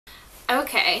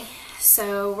Okay,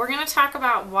 so we're going to talk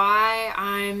about why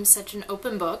I'm such an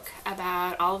open book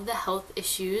about all of the health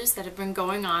issues that have been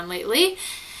going on lately.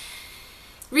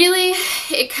 Really,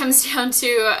 it comes down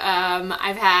to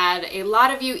I've had a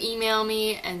lot of you email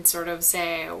me and sort of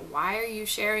say, why are you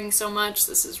sharing so much?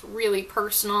 This is really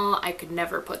personal. I could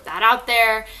never put that out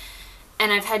there.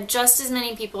 And I've had just as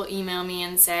many people email me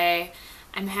and say,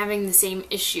 I'm having the same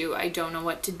issue, I don't know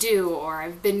what to do, or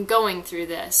I've been going through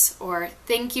this, or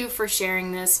thank you for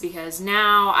sharing this because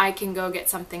now I can go get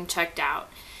something checked out.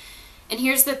 And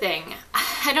here's the thing,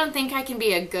 I don't think I can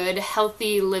be a good,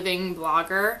 healthy living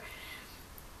blogger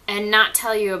and not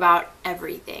tell you about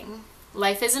everything.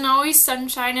 Life isn't always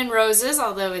sunshine and roses,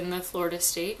 although in the Florida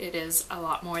state it is a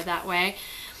lot more that way.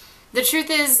 The truth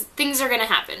is, things are going to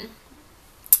happen.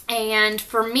 And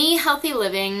for me, healthy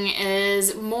living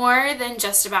is more than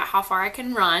just about how far I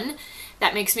can run.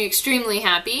 That makes me extremely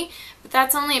happy, but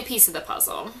that's only a piece of the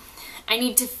puzzle. I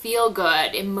need to feel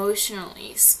good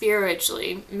emotionally,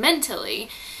 spiritually, mentally.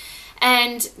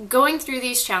 And going through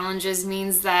these challenges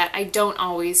means that I don't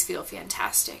always feel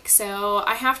fantastic. So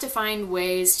I have to find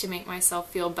ways to make myself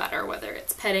feel better, whether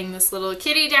it's petting this little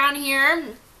kitty down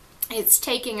here, it's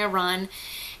taking a run,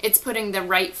 it's putting the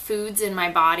right foods in my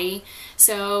body.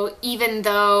 So even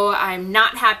though I'm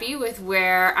not happy with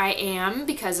where I am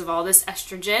because of all this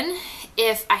estrogen,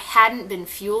 if I hadn't been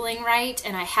fueling right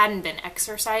and I hadn't been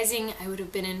exercising, I would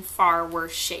have been in far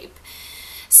worse shape.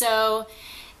 So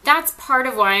that's part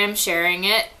of why I'm sharing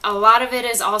it. A lot of it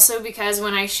is also because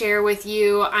when I share with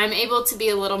you, I'm able to be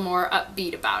a little more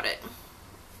upbeat about it.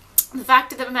 The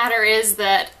fact of the matter is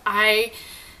that I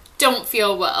don't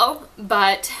feel well,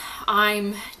 but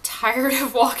I'm tired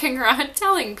of walking around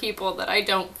telling people that I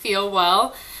don't feel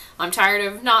well. I'm tired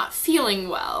of not feeling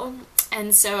well.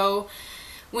 And so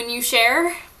when you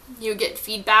share, you get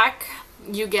feedback,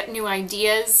 you get new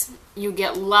ideas, you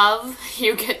get love,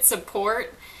 you get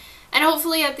support, and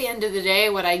hopefully at the end of the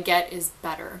day what I get is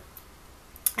better.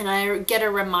 And I get a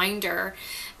reminder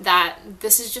that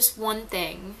this is just one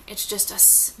thing. It's just a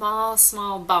small,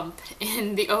 small bump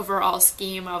in the overall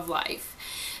scheme of life.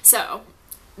 So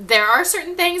there are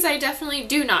certain things I definitely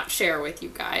do not share with you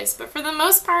guys, but for the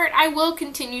most part, I will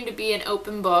continue to be an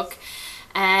open book,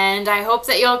 and I hope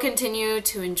that you'll continue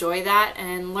to enjoy that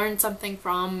and learn something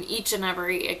from each and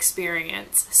every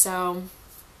experience. So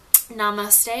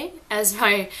namaste, as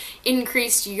my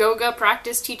increased yoga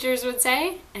practice teachers would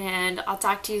say, and I'll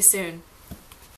talk to you soon.